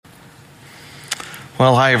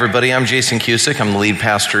Well, hi, everybody. I'm Jason Cusick. I'm the lead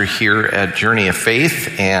pastor here at Journey of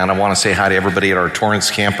Faith, and I want to say hi to everybody at our Torrance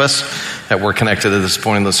campus that we're connected at this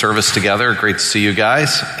point in the service together. Great to see you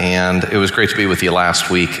guys, and it was great to be with you last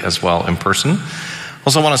week as well in person.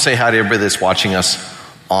 Also want to say hi to everybody that's watching us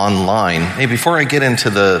online. Hey, before I get into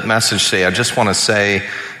the message today, I just want to say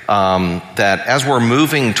that as we're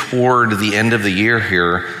moving toward the end of the year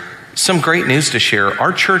here, some great news to share.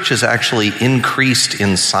 Our church has actually increased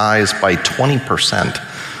in size by 20%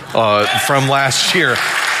 from last year.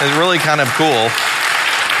 It's really kind of cool.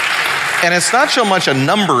 And it's not so much a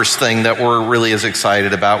numbers thing that we're really as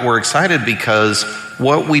excited about. We're excited because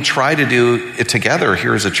what we try to do together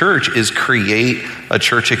here as a church is create a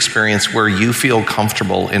church experience where you feel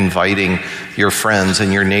comfortable inviting your friends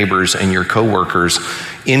and your neighbors and your coworkers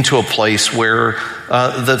into a place where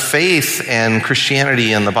the faith and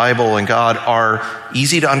Christianity and the Bible and God are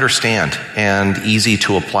easy to understand and easy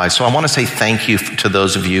to apply. So I want to say thank you to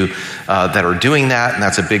those of you that are doing that, and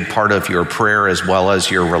that's a big part of your prayer as well as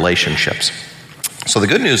your relationships. So the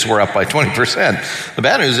good news, we're up by 20%. The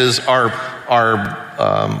bad news is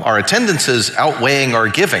our attendance is outweighing our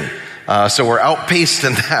giving. So we're outpaced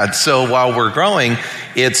in that. So while we're growing,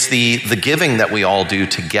 it's the giving that we all do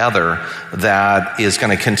together that is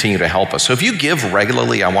going to continue to help us. So if you give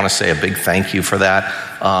regularly, I want to say a big thank you for that.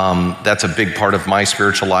 That's a big part of my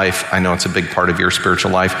spiritual life. I know it's a big part of your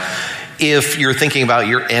spiritual life. If you're thinking about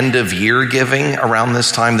your end of year giving around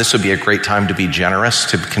this time, this would be a great time to be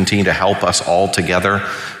generous, to continue to help us all together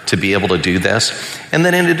to be able to do this. And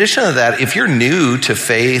then in addition to that, if you're new to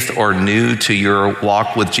faith or new to your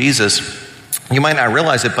walk with Jesus, you might not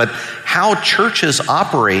realize it, but how churches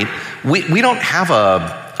operate, we don't have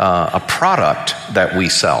a product that we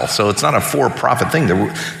sell. So it's not a for-profit thing.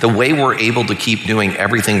 The way we're able to keep doing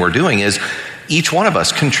everything we're doing is each one of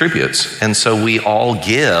us contributes. And so we all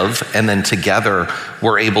give, and then together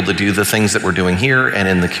we're able to do the things that we're doing here and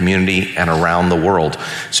in the community and around the world.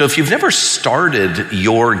 So if you've never started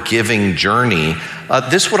your giving journey,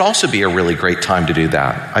 this would also be a really great time to do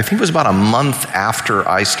that. I think it was about a month after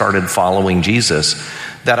I started following Jesus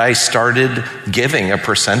that I started giving a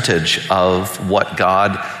percentage of what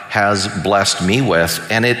God has blessed me with.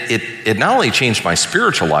 And it not only changed my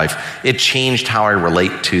spiritual life, it changed how I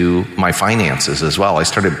relate to my finances as well. I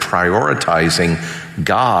started prioritizing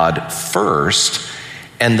God first,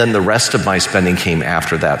 and then the rest of my spending came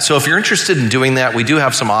after that. So if you're interested in doing that, we do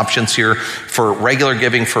have some options here for regular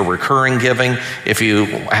giving, for recurring giving. If you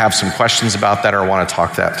have some questions about that or want to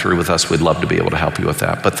talk that through with us, we'd love to be able to help you with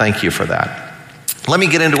that. But thank you for that. Let me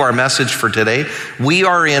get into our message for today. We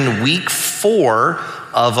are in week 4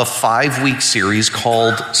 of a 5-week series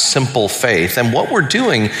called Simple Faith. And what we're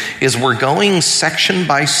doing is we're going section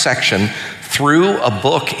by section through a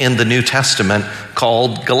book in the New Testament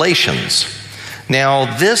called Galatians.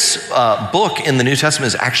 Now, this book in the New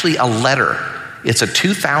Testament is actually a letter. It's a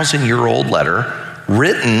 2,000-year-old letter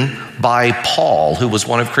written by Paul, who was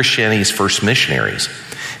one of Christianity's first missionaries.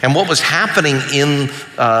 And what was happening in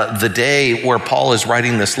the day where Paul is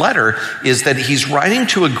writing this letter is that he's writing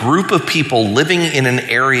to a group of people living in an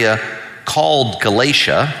area called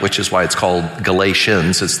Galatia, which is why it's called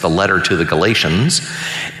Galatians. It's the letter to the Galatians.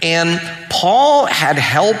 And Paul had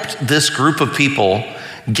helped this group of people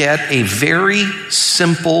get a very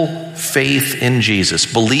simple faith in Jesus,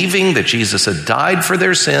 believing that Jesus had died for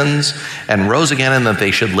their sins and rose again and that they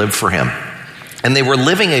should live for him. And they were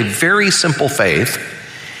living a very simple faith.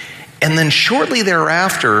 And then shortly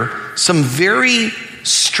thereafter, some very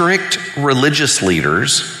strict religious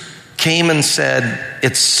leaders came and said,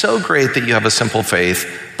 it's so great that you have a simple faith,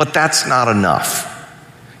 but that's not enough.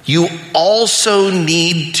 You also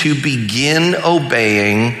need to begin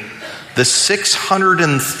obeying the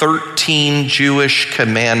 613 Jewish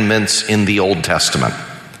commandments in the Old Testament.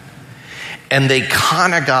 And they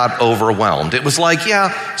kind of got overwhelmed. It was like,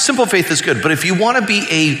 yeah, simple faith is good, but if you want to be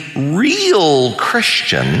a real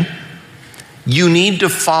Christian, you need to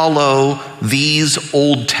follow these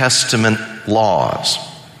Old Testament laws.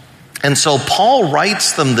 And so Paul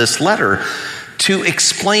writes them this letter to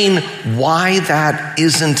explain why that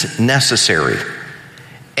isn't necessary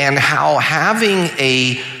and how having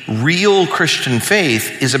a real Christian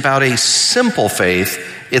faith is about a simple faith.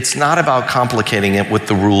 It's not about complicating it with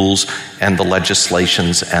the rules and the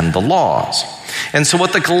legislations and the laws. And so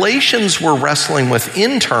what the Galatians were wrestling with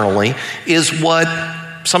internally is what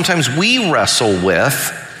sometimes we wrestle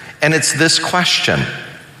with, and it's this question: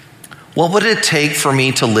 what would it take for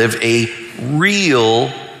me to live a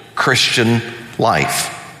real Christian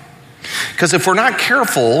life? Because if we're not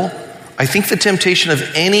careful, I think the temptation of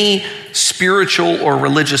any spiritual or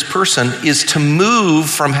religious person is to move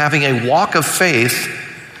from having a walk of faith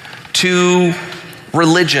to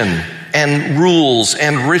religion and rules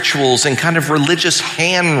and rituals and kind of religious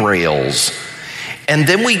handrails. And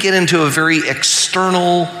then we get into a very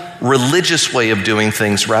external religious way of doing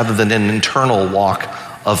things rather than an internal walk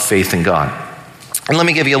of faith in God. And let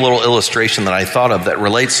me give you a little illustration that I thought of that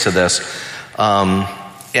relates to this.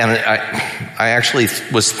 And I actually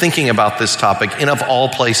was thinking about this topic in, of all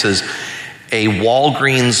places, a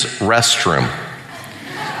Walgreens restroom.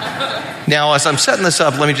 Now, as I'm setting this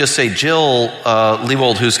up, let me just say, Jill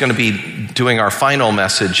Lewold, who's going to be doing our final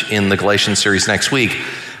message in the Galatians series next week,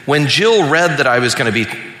 when Jill read that I was going to be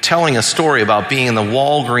telling a story about being in the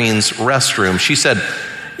Walgreens restroom, she said,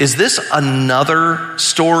 "Is this another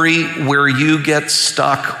story where you get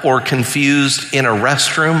stuck or confused in a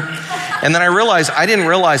restroom?" And then I didn't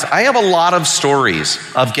realize I have a lot of stories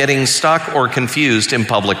of getting stuck or confused in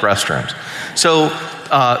public restrooms. So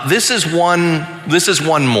this is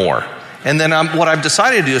one more. And then what I've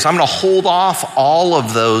decided to do is I'm going to hold off all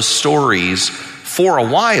of those stories for a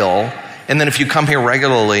while. And then if you come here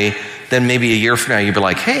regularly, then maybe a year from now, you'll be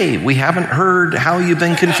like, "Hey, we haven't heard how you've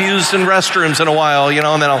been confused in restrooms in a while,"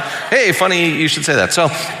 and then "Hey, funny, you should say that."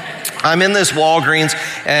 So I'm in this Walgreens,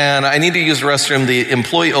 and I need to use the restroom. The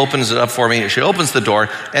employee opens it up for me. She opens the door,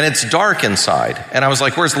 and it's dark inside. And I was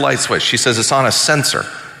like, "Where's the light switch?" She says, "It's on a sensor."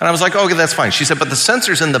 And I was like, "Okay, that's fine." She said, "But the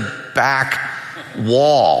sensor's in the back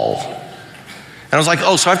wall." And I was like,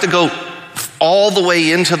 "Oh, so I have to go all the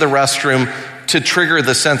way into the restroom to trigger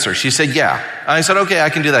the sensor?" She said, "Yeah." And I said, "Okay, I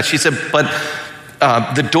can do that." She said, "But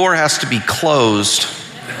the door has to be closed."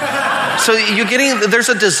 So there's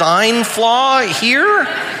a design flaw here?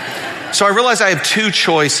 So I realized I have two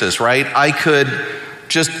choices, right? I could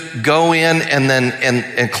just go in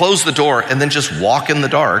and close the door and then just walk in the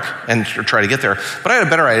dark and try to get there. But I had a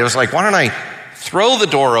better idea. I was like, why don't I throw the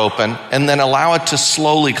door open and then allow it to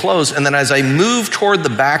slowly close? And then as I move toward the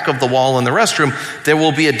back of the wall in the restroom, there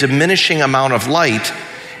will be a diminishing amount of light.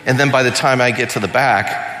 And then by the time I get to the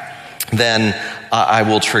back, then I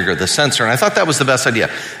will trigger the sensor. And I thought that was the best idea.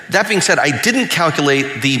 That being said, I didn't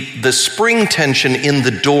calculate the spring tension in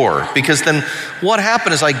the door, because then what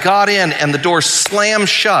happened is I got in and the door slammed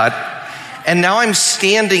shut, and now I'm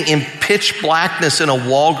standing in pitch blackness in a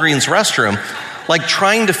Walgreens restroom, like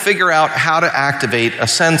trying to figure out how to activate a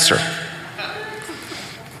sensor.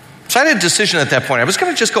 So I had a decision at that point. I was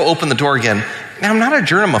going to just go open the door again. Now, I'm not a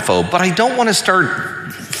germaphobe, but I don't want to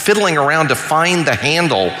start fiddling around to find the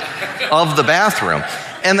handle of the bathroom.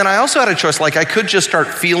 And then I also had a choice, like I could just start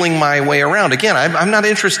feeling my way around. Again, I'm not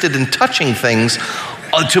interested in touching things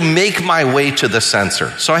to make my way to the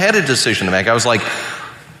sensor. So I had a decision to make. I was like,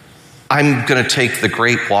 I'm going to take the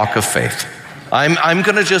great walk of faith. I'm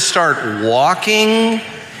going to just start walking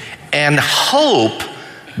and hope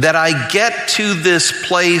that I get to this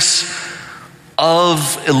place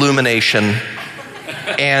of illumination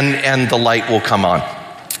and the light will come on.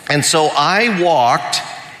 And so I walked,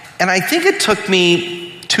 and I think it took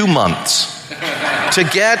me 2 months to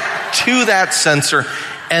get to that sensor.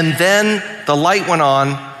 And then the light went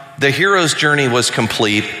on. The hero's journey was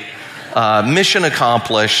complete. Mission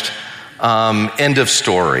accomplished. End of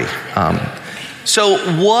story. So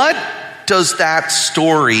what does that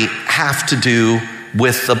story have to do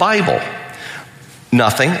with the Bible?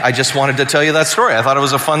 Nothing. I just wanted to tell you that story. I thought it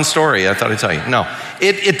was a fun story. I thought I'd tell you. No,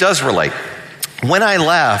 it does relate. When I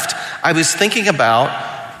left, I was thinking about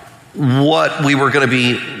what we were going to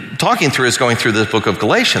be talking through as going through this book of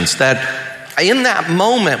Galatians. That in that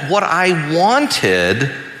moment, what I wanted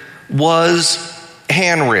was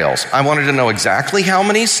handrails. I wanted to know exactly how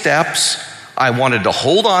many steps. I wanted to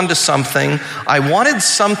hold on to something. I wanted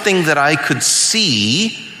something that I could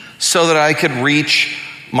see so that I could reach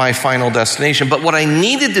my final destination. But what I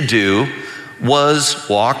needed to do was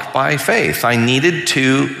walk by faith. I needed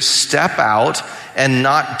to step out and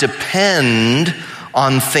not depend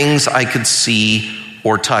on things I could see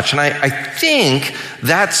or touch. And I think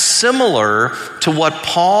that's similar to what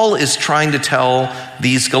Paul is trying to tell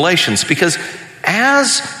these Galatians, because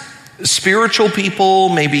as spiritual people,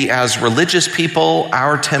 maybe as religious people,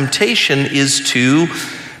 our temptation is to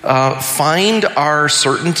find our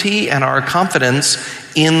certainty and our confidence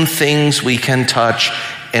in things we can touch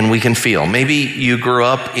and we can feel. Maybe you grew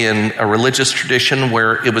up in a religious tradition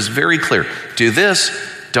where it was very clear, do this,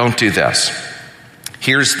 don't do this.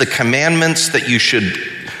 Here's the commandments that you should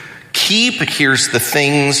keep. Here's the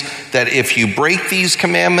things that if you break these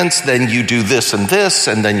commandments, then you do this, and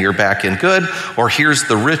then you're back in good. Or here's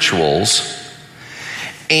the rituals.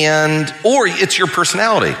 Or it's your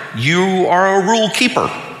personality. You are a rule keeper.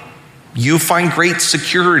 You find great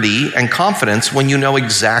security and confidence when you know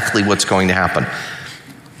exactly what's going to happen.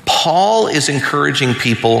 Paul is encouraging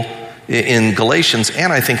people in Galatians,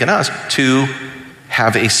 and I think in us, to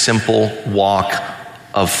have a simple walk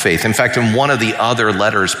of faith. In fact, in one of the other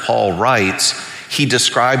letters Paul writes, he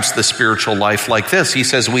describes the spiritual life like this. He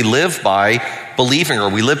says, we live by believing, or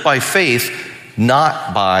we live by faith,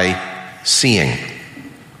 not by seeing.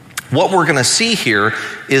 What we're going to see here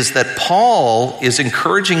is that Paul is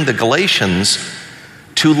encouraging the Galatians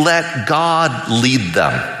to let God lead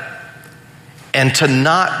them and to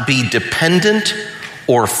not be dependent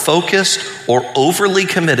or focused or overly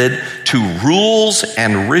committed to rules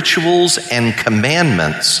and rituals and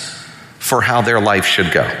commandments for how their life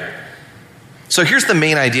should go. So here's the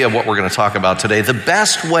main idea of what we're going to talk about today. The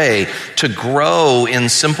best way to grow in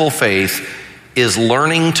simple faith is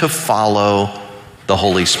learning to follow the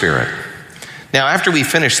Holy Spirit. Now, after we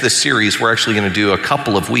finish this series, we're actually going to do a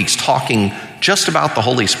couple of weeks talking just about the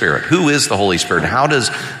Holy Spirit. Who is the Holy Spirit? How does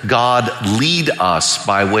God lead us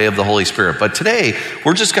by way of the Holy Spirit? But today,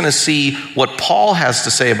 we're just going to see what Paul has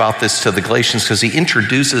to say about this to the Galatians, because he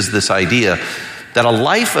introduces this idea that a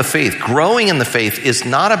life of faith, growing in the faith, is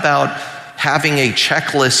not about having a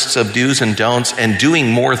checklist of do's and don'ts and doing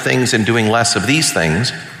more things and doing less of these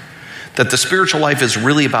things. That the spiritual life is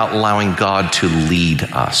really about allowing God to lead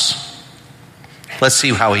us. Let's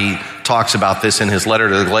see how he talks about this in his letter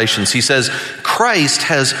to the Galatians. He says, Christ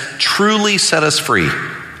has truly set us free.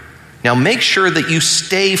 Now make sure that you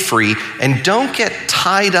stay free and don't get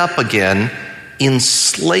tied up again in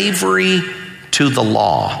slavery to the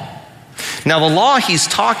law. Now the law he's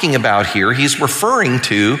talking about here, he's referring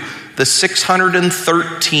to the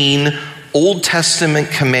 613 Old Testament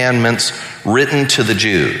commandments written to the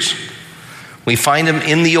Jews. We find them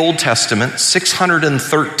in the Old Testament,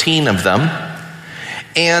 613 of them.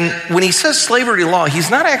 And when he says slavery to law,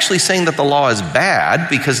 he's not actually saying that the law is bad,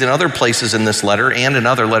 because in other places in this letter and in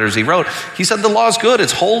other letters he wrote, he said the law is good,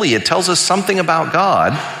 it's holy, it tells us something about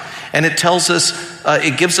God, and it tells us,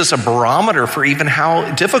 it gives us a barometer for even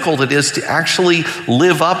how difficult it is to actually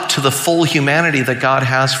live up to the full humanity that God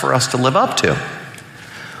has for us to live up to.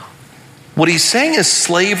 What he's saying is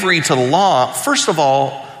slavery to the law. First of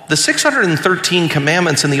all, the 613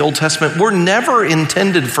 commandments in the Old Testament were never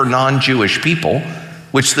intended for non-Jewish people,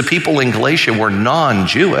 which the people in Galatia were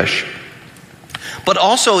non-Jewish. But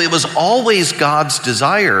also it was always God's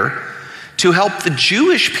desire to help the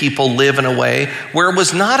Jewish people live in a way where it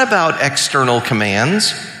was not about external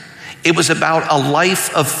commands, it was about a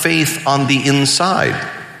life of faith on the inside.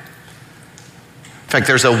 In fact,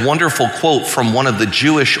 there's a wonderful quote from one of the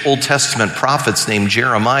Jewish Old Testament prophets named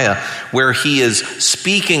Jeremiah, where he is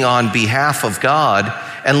speaking on behalf of God.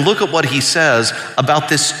 And look at what he says about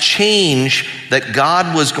this change that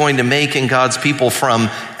God was going to make in God's people from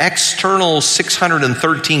external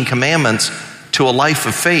 613 commandments to a life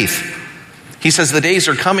of faith. He says, the days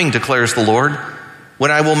are coming, declares the Lord,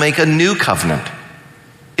 when I will make a new covenant.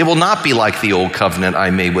 It will not be like the old covenant I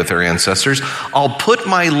made with their ancestors. I'll put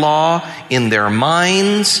my law in their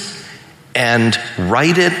minds and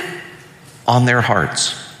write it on their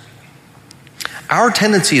hearts. Our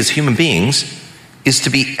tendency as human beings is to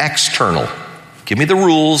be external. Give me the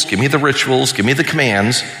rules, give me the rituals, give me the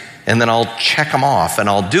commands, and then I'll check them off and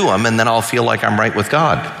I'll do them, and then I'll feel like I'm right with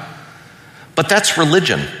God. But that's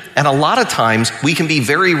religion. And a lot of times we can be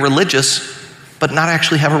very religious, but not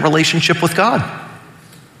actually have a relationship with God.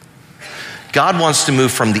 God wants to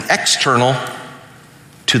move from the external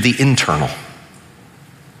to the internal.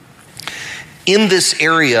 In this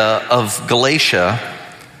area of Galatia,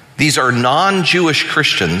 these are non-Jewish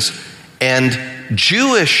Christians, and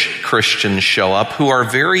Jewish Christians show up who are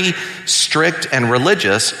very strict and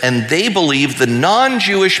religious, and they believe the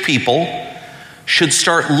non-Jewish people should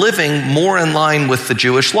start living more in line with the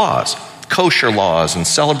Jewish laws, kosher laws and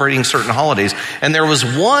celebrating certain holidays. And there was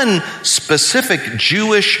one specific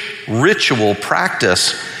Jewish ritual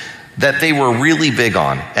practice that they were really big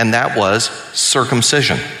on, and that was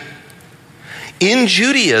circumcision. In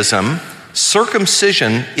Judaism,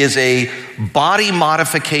 circumcision is a body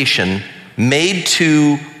modification made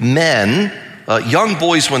to men, young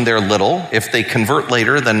boys when they're little, if they convert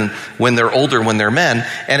later, then when they're older, when they're men.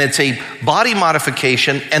 And it's a body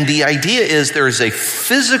modification, and the idea is there is a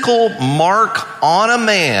physical mark on a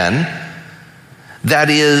man that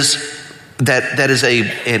is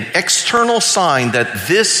an external sign that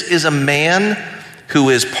this is a man who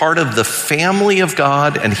is part of the family of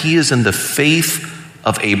God, and he is in the faith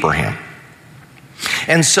of Abraham.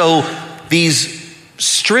 And so these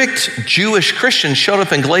strict Jewish Christians showed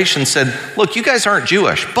up in Galatia and said, look, you guys aren't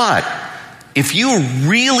Jewish, but if you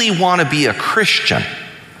really want to be a Christian,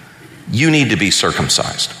 you need to be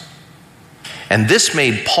circumcised. And this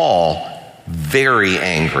made Paul very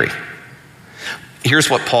angry. Here's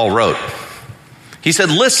what Paul wrote. He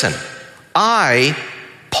said, listen,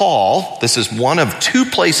 Paul, this is one of two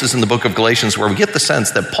places in the book of Galatians where we get the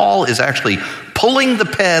sense that Paul is actually pulling the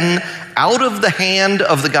pen out of the hand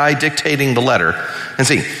of the guy dictating the letter and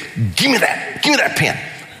saying, give me that pen.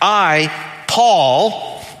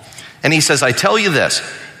 Paul, and he says, I tell you this,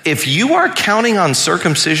 if you are counting on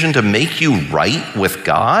circumcision to make you right with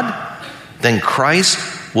God, then Christ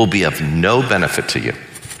will be of no benefit to you.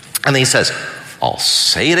 And then he says, I'll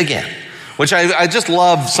say it again, which I just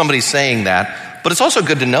love somebody saying that. But it's also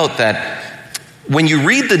good to note that when you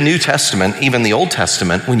read the New Testament, even the Old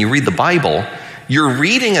Testament, when you read the Bible, you're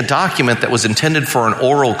reading a document that was intended for an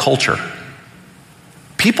oral culture.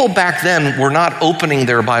 People back then were not opening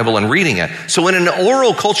their Bible and reading it. So in an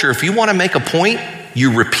oral culture, if you want to make a point,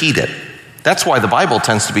 you repeat it. That's why the Bible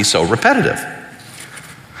tends to be so repetitive.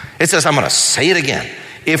 It says, I'm going to say it again.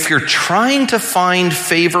 If you're trying to find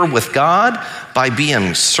favor with God by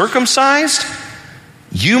being circumcised,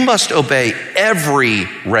 you must obey every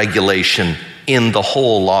regulation in the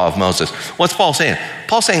whole law of Moses. What's Paul saying?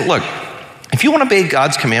 Paul's saying, look, if you want to obey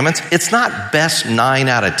God's commandments, it's not best 9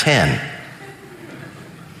 out of 10.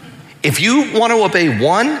 If you want to obey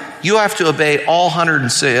one, you have to obey all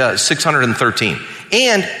 613.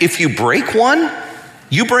 And if you break one,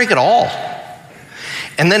 you break it all.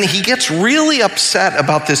 And then he gets really upset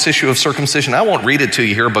about this issue of circumcision. I won't read it to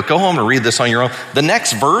you here, but go home and read this on your own. The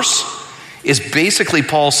next verse is basically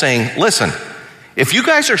Paul saying, listen, if you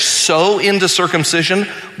guys are so into circumcision,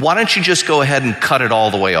 why don't you just go ahead and cut it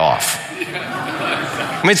all the way off?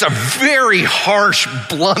 I mean, it's a very harsh,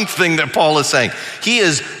 blunt thing that Paul is saying. He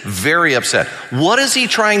is very upset. What is he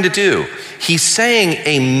trying to do? He's saying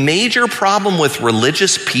a major problem with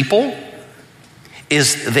religious people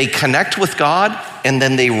is they connect with God and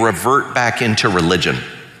then they revert back into religion.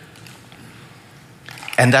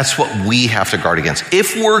 And that's what we have to guard against.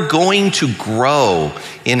 If we're going to grow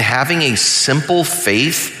in having a simple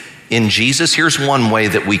faith in Jesus, here's one way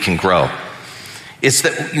that we can grow. It's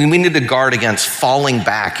that we need to guard against falling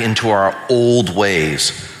back into our old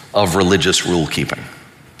ways of religious rule keeping.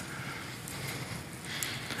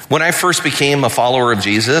 When I first became a follower of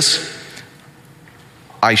Jesus,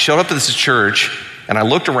 I showed up to this church and I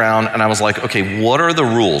looked around and I was like, okay, what are the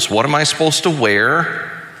rules? What am I supposed to wear?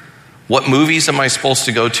 What movies am I supposed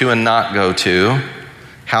to go to and not go to?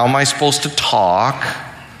 How am I supposed to talk?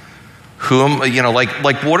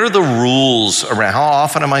 What are the rules around? How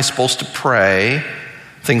often am I supposed to pray?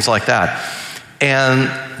 Things like that.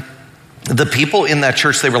 And the people in that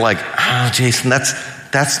church, they were like, oh, Jason,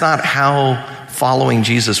 that's not how following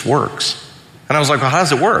Jesus works. And I was like, well, how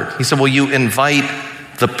does it work? He said, well, you invite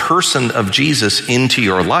the person of Jesus into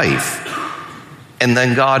your life, and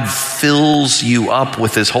then God fills you up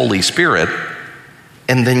with his Holy Spirit,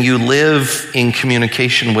 and then you live in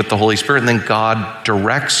communication with the Holy Spirit, and then God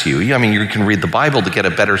directs you. I mean, you can read the Bible to get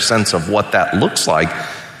a better sense of what that looks like,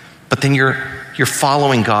 but then you're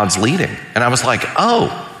following God's leading. And I was like,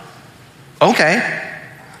 oh, okay.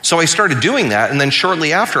 So I started doing that, and then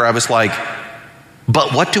shortly after I was like,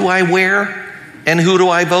 but what do I wear? And who do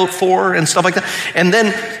I vote for? And stuff like that. And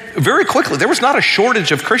then very quickly, there was not a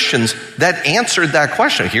shortage of Christians that answered that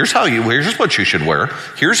question. Here's what you should wear.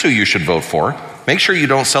 Here's who you should vote for. Make sure you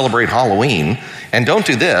don't celebrate Halloween, and don't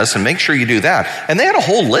do this, and make sure you do that. And they had a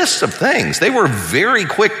whole list of things. They were very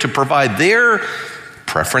quick to provide their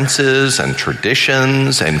preferences and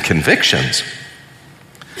traditions and convictions.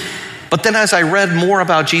 But then as I read more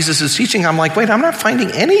about Jesus' teaching, I'm like, wait, I'm not finding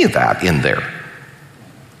any of that in there.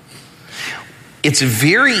 It's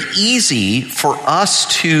very easy for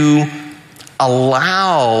us to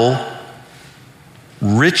allow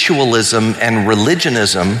ritualism and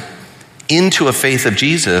religionism into a faith of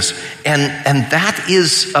Jesus, and that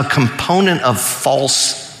is a component of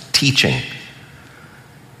false teaching.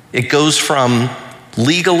 It goes from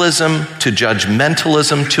legalism to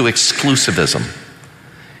judgmentalism to exclusivism.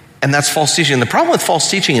 And that's false teaching. And the problem with false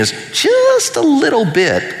teaching is just a little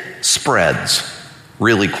bit spreads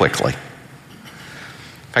really quickly.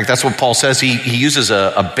 In fact, that's what Paul says. He uses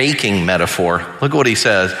a baking metaphor. Look at what he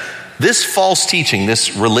says. This false teaching,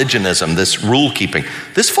 this religionism, this rule keeping,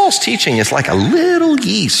 this false teaching is like a little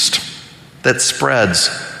yeast that spreads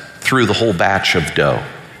through the whole batch of dough.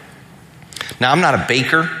 Now, I'm not a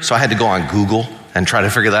baker, so I had to go on Google and try to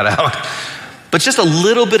figure that out. But just a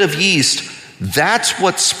little bit of yeast, that's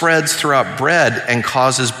what spreads throughout bread and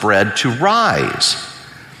causes bread to rise.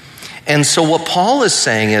 And so what Paul is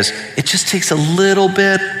saying is, it just takes a little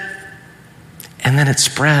bit, and then it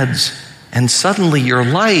spreads. And suddenly your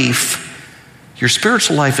life your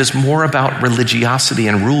spiritual life is more about religiosity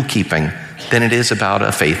and rule keeping than it is about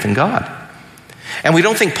a faith in God. And we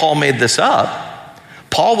don't think Paul made this up.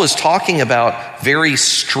 Paul was talking about very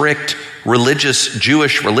strict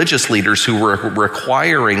Jewish religious leaders who were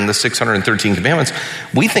requiring the 613 commandments.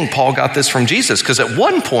 We think Paul got this from Jesus, because at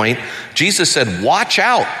one point, Jesus said, watch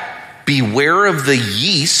out, beware of the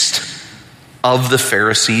yeast of the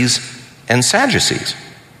Pharisees and Sadducees.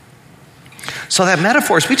 So that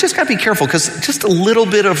metaphor is, we just got to be careful, because just a little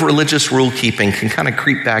bit of religious rule keeping can kind of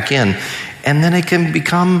creep back in, and then it can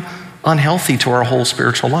become unhealthy to our whole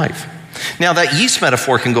spiritual life. Now, that yeast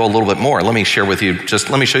metaphor can go a little bit more. Let me share with you,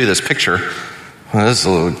 let me show you this picture. Well, this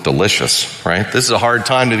is delicious, right? This is a hard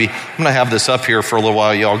time to be. I'm going to have this up here for a little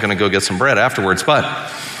while. Y'all going to go get some bread afterwards.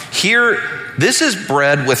 But here, this is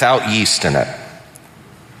bread without yeast in it.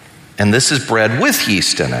 And this is bread with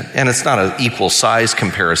yeast in it. And it's not an equal size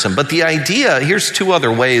comparison. But the idea, here's two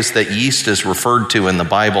other ways that yeast is referred to in the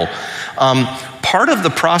Bible. Part of the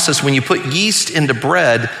process, when you put yeast into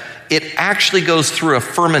bread, it actually goes through a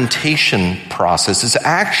fermentation process. It's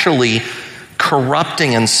actually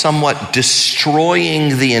corrupting and somewhat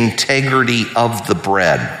destroying the integrity of the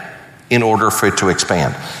bread in order for it to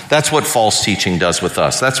expand. That's what false teaching does with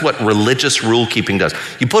us. That's what religious rule keeping does.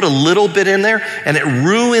 You put a little bit in there and it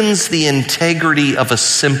ruins the integrity of a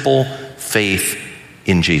simple faith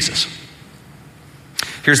in Jesus.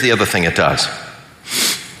 Here's the other thing it does.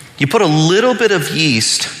 You put a little bit of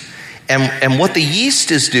yeast, and what the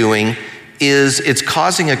yeast is doing is it's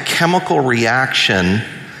causing a chemical reaction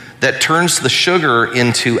that turns the sugar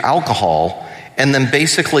into alcohol, and then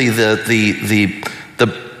basically the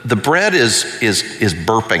bread is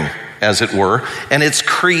burping, as it were, and it's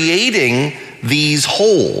creating these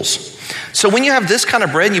holes. So when you have this kind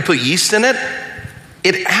of bread and you put yeast in it,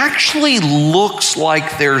 it actually looks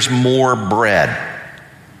like there's more bread,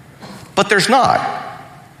 but there's not.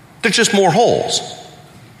 There's just more holes.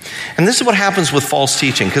 And this is what happens with false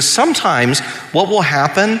teaching, because sometimes what will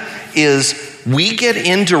happen is we get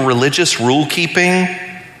into religious rule keeping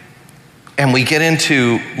and we get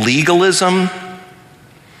into legalism.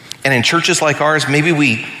 And in churches like ours, maybe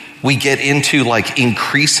we get into like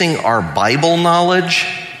increasing our Bible knowledge,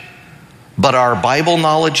 but our Bible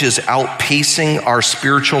knowledge is outpacing our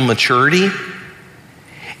spiritual maturity.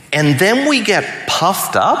 And then we get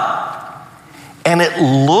puffed up, and it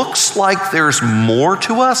looks like there's more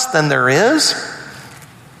to us than there is,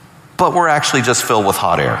 but we're actually just filled with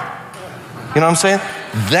hot air. You know what I'm saying?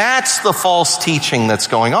 That's the false teaching that's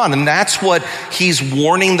going on. And that's what he's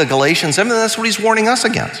warning the Galatians, and that's what he's warning us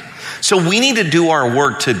against. So we need to do our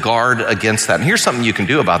work to guard against that. And here's something you can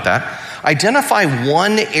do about that. Identify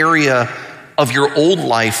one area of your old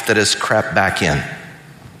life that has crept back in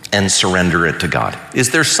and surrender it to God. Is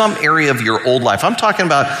there some area of your old life? I'm talking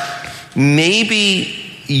about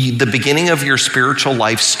maybe the beginning of your spiritual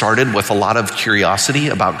life started with a lot of curiosity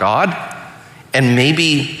about God, and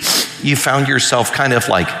maybe you found yourself kind of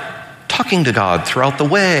like talking to God throughout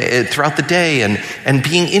the day and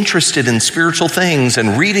being interested in spiritual things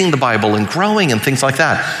and reading the Bible and growing and things like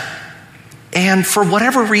that. And for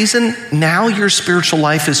whatever reason, now your spiritual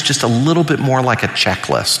life is just a little bit more like a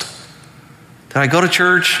checklist. Did I go to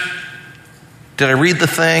church? Did I read the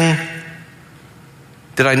thing?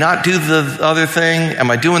 Did I not do the other thing?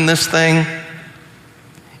 Am I doing this thing?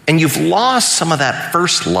 And you've lost some of that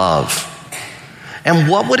first love. And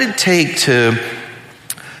what would it take to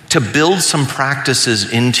build some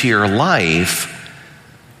practices into your life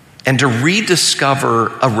and to rediscover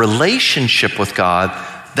a relationship with God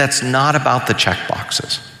that's not about the check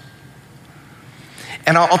boxes?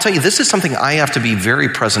 And I'll tell you, this is something I have to be very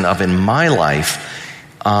present of in my life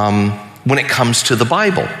when it comes to the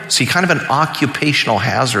Bible. See, kind of an occupational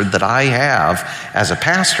hazard that I have as a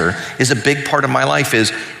pastor is a big part of my life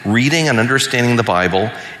is reading and understanding the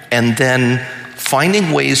Bible and then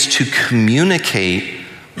finding ways to communicate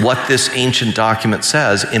what this ancient document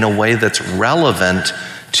says in a way that's relevant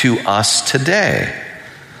to us today.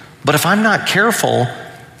 But if I'm not careful,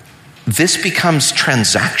 this becomes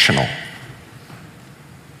transactional.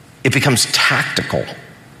 It becomes tactical.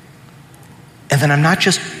 And then I'm not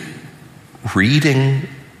just reading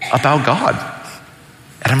about God.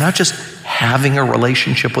 And I'm not just having a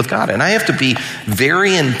relationship with God. And I have to be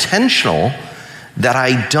very intentional that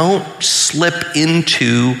I don't slip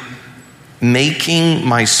into making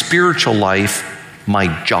my spiritual life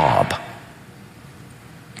my job.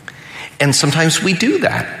 And sometimes we do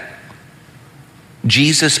that.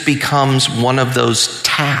 Jesus becomes one of those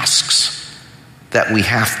tasks that we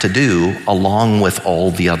have to do along with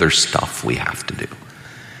all the other stuff we have to do.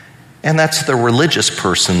 And that's the religious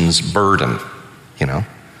person's burden, you know.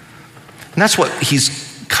 And that's what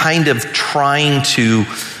he's kind of trying to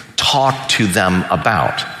talk to them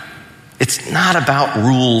about. It's not about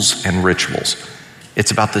rules and rituals. It's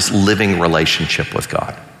about this living relationship with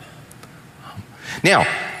God. Now,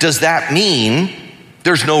 does that mean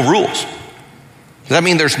there's no rules? Does that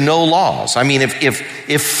mean there's no laws? I mean,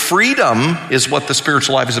 if freedom is what the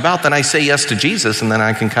spiritual life is about, then I say yes to Jesus and then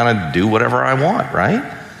I can kind of do whatever I want, right?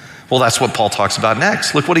 Well, that's what Paul talks about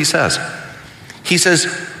next. Look what he says. He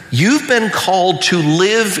says, you've been called to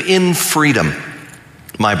live in freedom,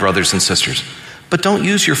 my brothers and sisters, but don't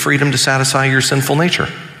use your freedom to satisfy your sinful nature.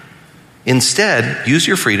 Instead, use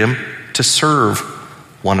your freedom to serve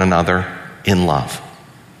one another in love.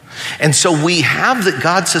 And so we have that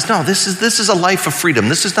God says, no, this is a life of freedom.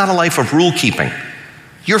 This is not a life of rule keeping.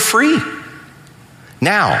 You're free.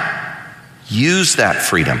 Now, use that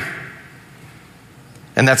freedom.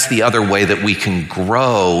 And that's the other way that we can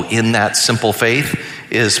grow in that simple faith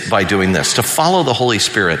is by doing this, to follow the Holy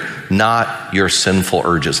Spirit, not your sinful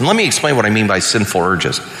urges. And let me explain what I mean by sinful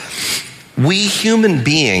urges. We human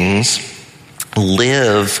beings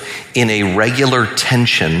live in a regular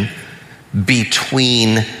tension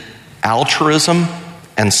between altruism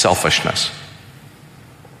and selfishness.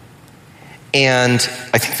 And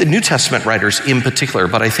I think the New Testament writers in particular,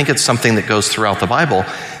 but I think it's something that goes throughout the Bible,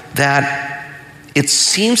 that it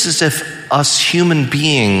seems as if us human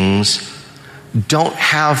beings don't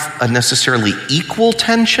have a necessarily equal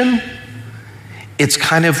tension. It's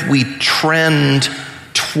kind of we trend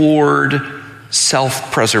toward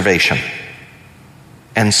self-preservation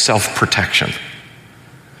and self-protection.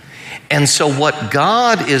 And so what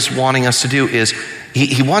God is wanting us to do is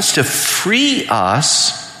he wants to free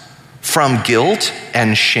us from guilt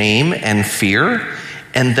and shame and fear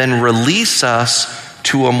and then release us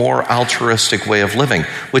to a more altruistic way of living,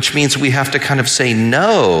 which means we have to kind of say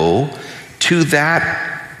no to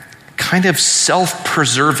that kind of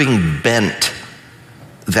self-preserving bent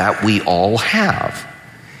that we all have.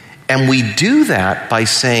 And we do that by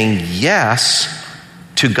saying yes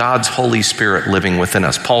to God's Holy Spirit living within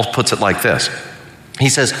us. Paul puts it like this. He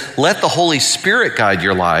says, let the Holy Spirit guide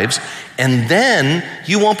your lives, and then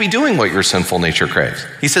you won't be doing what your sinful nature craves.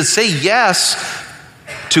 He says, say yes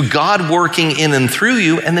to God working in and through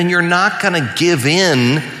you, and then you're not going to give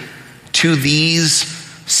in to these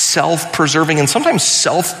self-preserving and sometimes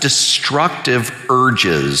self-destructive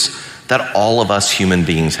urges that all of us human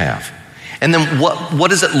beings have. And then what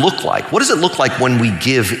does it look like? What does it look like when we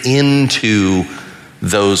give into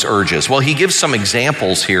those urges? Well, he gives some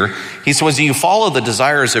examples here. He says, when you follow the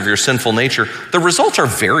desires of your sinful nature, the results are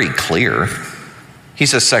very clear. He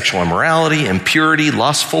says sexual immorality, impurity,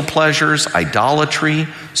 lustful pleasures, idolatry,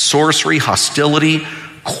 sorcery, hostility,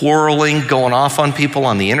 quarreling, going off on people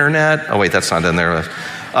on the internet. Oh wait, that's not in there.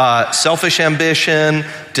 Selfish ambition,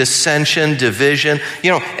 dissension, division.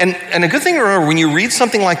 You know, and a good thing to remember when you read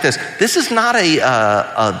something like this, this is not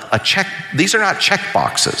a check. These are not check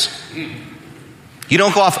boxes. You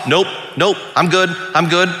don't go off, nope, I'm good.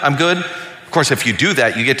 Of course, if you do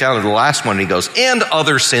that, you get down to the last one and he goes, and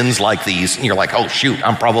other sins like these. And you're like, oh shoot,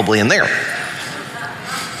 I'm probably in there.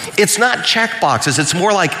 It's not check boxes. It's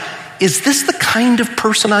more like, is this the kind of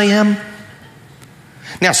person I am?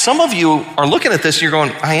 Now, some of you are looking at this and you're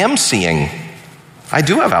going, I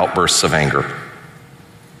do have outbursts of anger.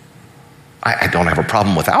 I don't have a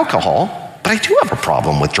problem with alcohol, but I do have a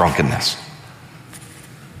problem with drunkenness.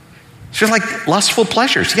 It's just like lustful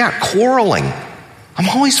pleasures. Yeah, quarreling. I'm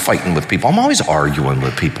always fighting with people. I'm always arguing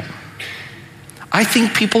with people. I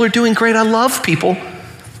think people are doing great. I love people,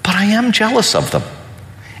 but I am jealous of them.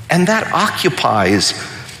 And that occupies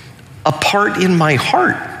a part in my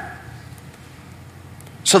heart.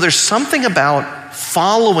 So there's something about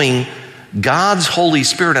following God's Holy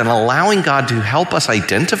Spirit and allowing God to help us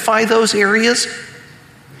identify those areas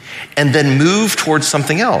and then move towards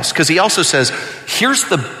something else. Because he also says, here's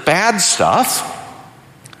the bad stuff,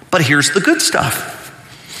 but here's the good stuff.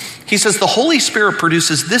 He says the Holy Spirit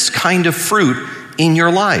produces this kind of fruit in your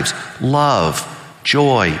lives: love,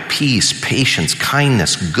 joy, peace, patience,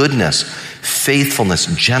 kindness, goodness, faithfulness,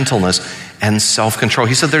 gentleness, and self-control.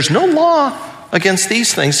 He said there's no law against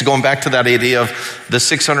these things. Going back to that idea of the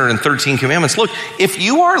 613 commandments. Look, if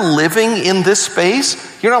you are living in this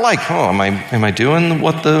space, you're not like, oh, am I doing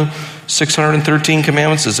what the 613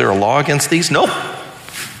 commandments? Is there a law against these? Nope.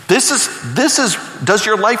 This is, does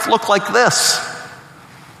your life look like this?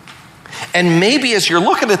 And maybe as you're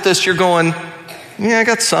looking at this, you're going, yeah, I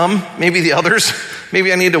got some. Maybe the others.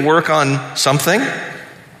 Maybe I need to work on something.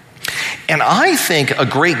 And I think a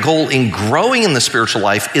great goal in growing in the spiritual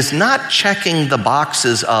life is not checking the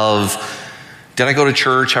boxes of Did I go to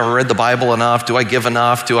church? Have I read the Bible enough? Do I give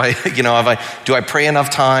enough? Do I pray enough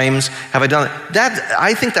times? Have I done it?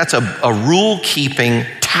 I think that's a rule-keeping,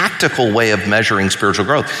 tactical way of measuring spiritual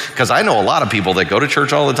growth. Because I know a lot of people that go to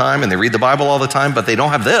church all the time and they read the Bible all the time, but they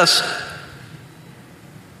don't have this.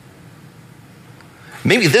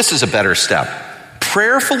 Maybe this is a better step.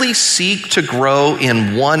 Prayerfully seek to grow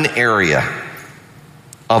in one area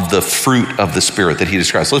of the fruit of the Spirit that he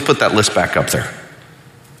describes. Let's put that list back up there.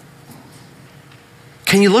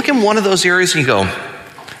 Can you look in one of those areas and you go,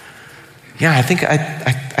 yeah, I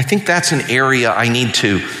think that's an area I need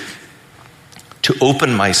to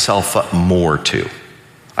open myself up more to.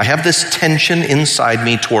 I have this tension inside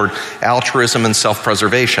me toward altruism and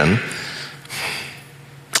self-preservation.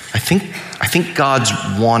 I think God's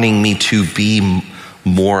wanting me to be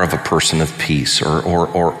more of a person of peace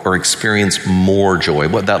or experience more joy.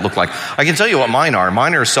 What that look like? I can tell you what mine are.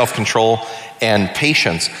 Mine are self-control and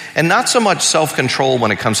patience. And not so much self-control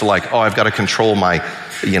when it comes to like, I've got to control my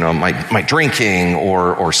drinking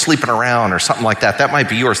or sleeping around or something like that. That might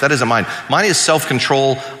be yours. That isn't mine. Mine is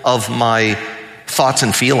self-control of my thoughts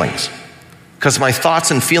and feelings. Because my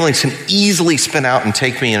thoughts and feelings can easily spin out and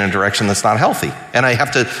take me in a direction that's not healthy. And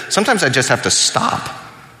sometimes I just have to stop.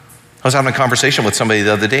 I was having a conversation with somebody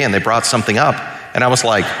the other day and they brought something up and I was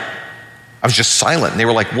just silent. And they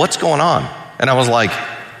were like, what's going on? And I was like,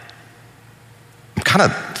 I'm kind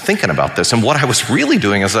of thinking about this. And what I was really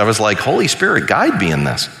doing is I was like, Holy Spirit, guide me in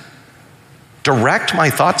this. Direct my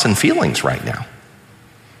thoughts and feelings right now.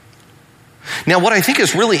 Now, what I think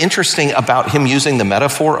is really interesting about him using the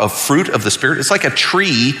metaphor of fruit of the Spirit, it's like a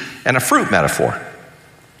tree and a fruit metaphor.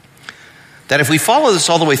 That if we follow this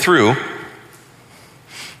all the way through,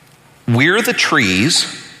 we're the trees,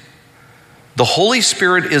 the Holy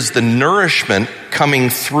Spirit is the nourishment coming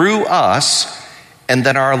through us, and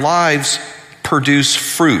then our lives produce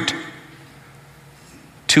fruit.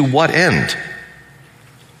 To what end?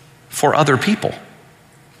 For other people.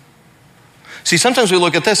 See, sometimes we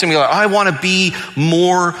look at this and we're like, I want to be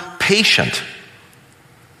more patient.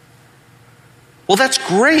 Well, that's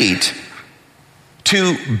great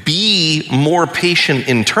to be more patient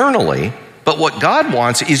internally, but what God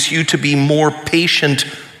wants is you to be more patient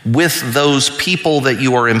with those people that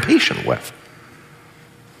you are impatient with.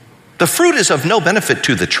 The fruit is of no benefit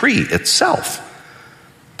to the tree itself.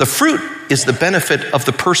 The fruit is the benefit of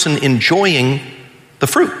the person enjoying the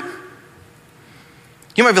fruit.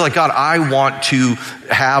 You might be like, God, I want to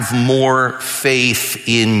have more faith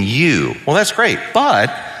in you. Well, that's great. But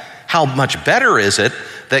how much better is it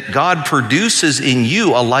that God produces in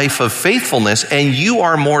you a life of faithfulness and you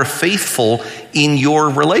are more faithful in your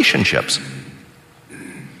relationships?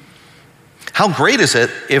 How great is it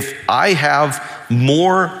if I have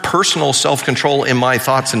more personal self-control in my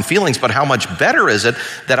thoughts and feelings, but how much better is it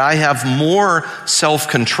that I have more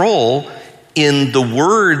self-control in the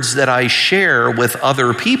words that I share with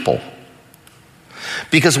other people?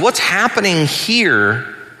 Because what's happening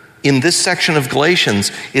here in this section of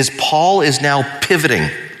Galatians is Paul is now pivoting.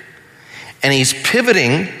 And he's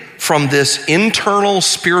pivoting from this internal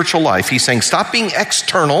spiritual life. He's saying, stop being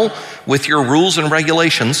external with your rules and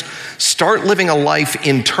regulations. Start living a life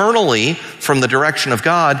internally from the direction of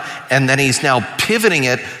God. And then he's now pivoting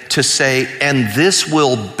it to say, and this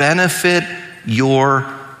will benefit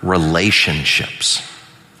your relationships.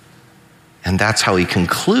 And that's how he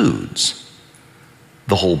concludes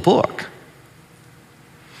the whole book.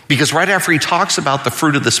 Because right after he talks about the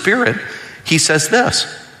fruit of the Spirit, he says this: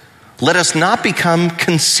 let us not become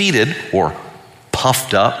conceited or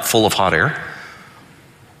puffed up, full of hot air,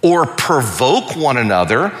 or provoke one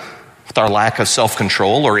another with our lack of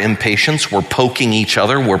self-control or impatience. We're poking each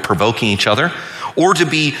other, we're provoking each other. Or to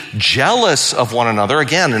be jealous of one another,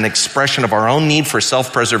 again, an expression of our own need for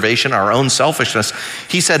self-preservation, our own selfishness.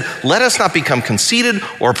 He said, let us not become conceited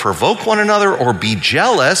or provoke one another or be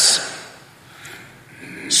jealous.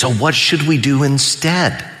 So what should we do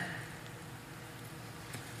instead?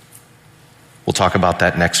 We'll talk about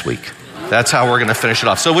that next week. That's how we're going to finish it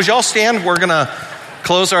off. So would you all stand? We're going to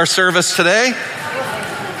close our service today.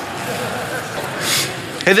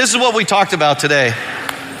 Hey, this is what we talked about today.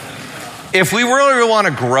 If we really want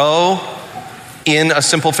to grow in a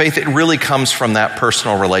simple faith, it really comes from that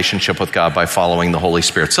personal relationship with God by following the Holy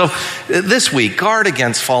Spirit. So this week, guard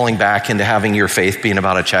against falling back into having your faith being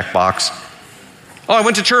about a checkbox. Oh, I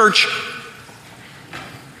went to church.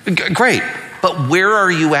 Great. But where are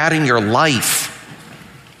you at in your life?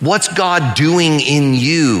 What's God doing in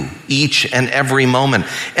you each and every moment?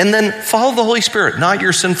 And then follow the Holy Spirit, not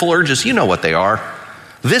your sinful urges. You know what they are.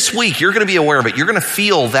 This week, you're going to be aware of it. You're going to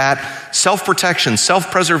feel that self-protection,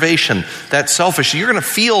 self-preservation, that selfish. You're going to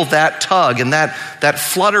feel that tug and that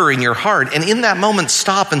flutter in your heart. And in that moment,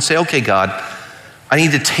 stop and say, okay, God, I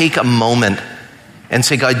need to take a moment and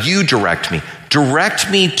say, God, you direct me. Direct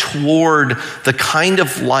me toward the kind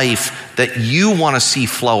of life that you want to see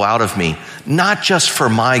flow out of me, not just for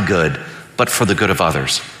my good, but for the good of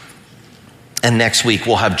others. And next week,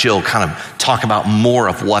 we'll have Jill kind of talk about more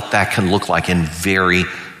of what that can look like in very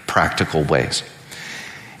practical ways.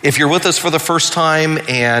 If you're with us for the first time,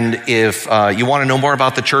 and if you want to know more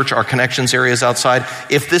about the church, our connections areas outside,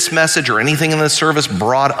 if this message or anything in this service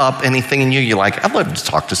brought up anything in you, you're like, I'd love to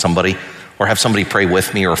talk to somebody or have somebody pray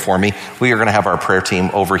with me or for me, we are going to have our prayer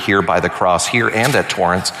team over here by the cross here and at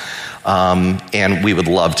Torrance. And we would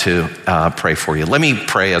love to pray for you. Let me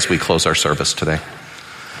pray as we close our service today.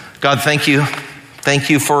 God, thank you.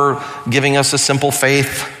 Thank you for giving us a simple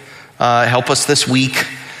faith. Help us this week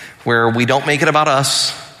where we don't make it about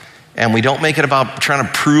us and we don't make it about trying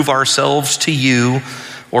to prove ourselves to you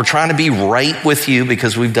or trying to be right with you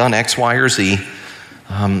because we've done X, Y, or Z.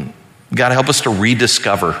 God, help us to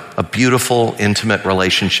rediscover a beautiful, intimate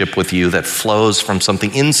relationship with you that flows from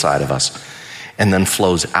something inside of us and then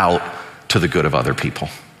flows out to the good of other people.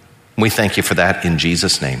 We thank you for that in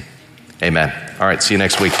Jesus' name. Amen. All right, see you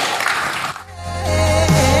next week.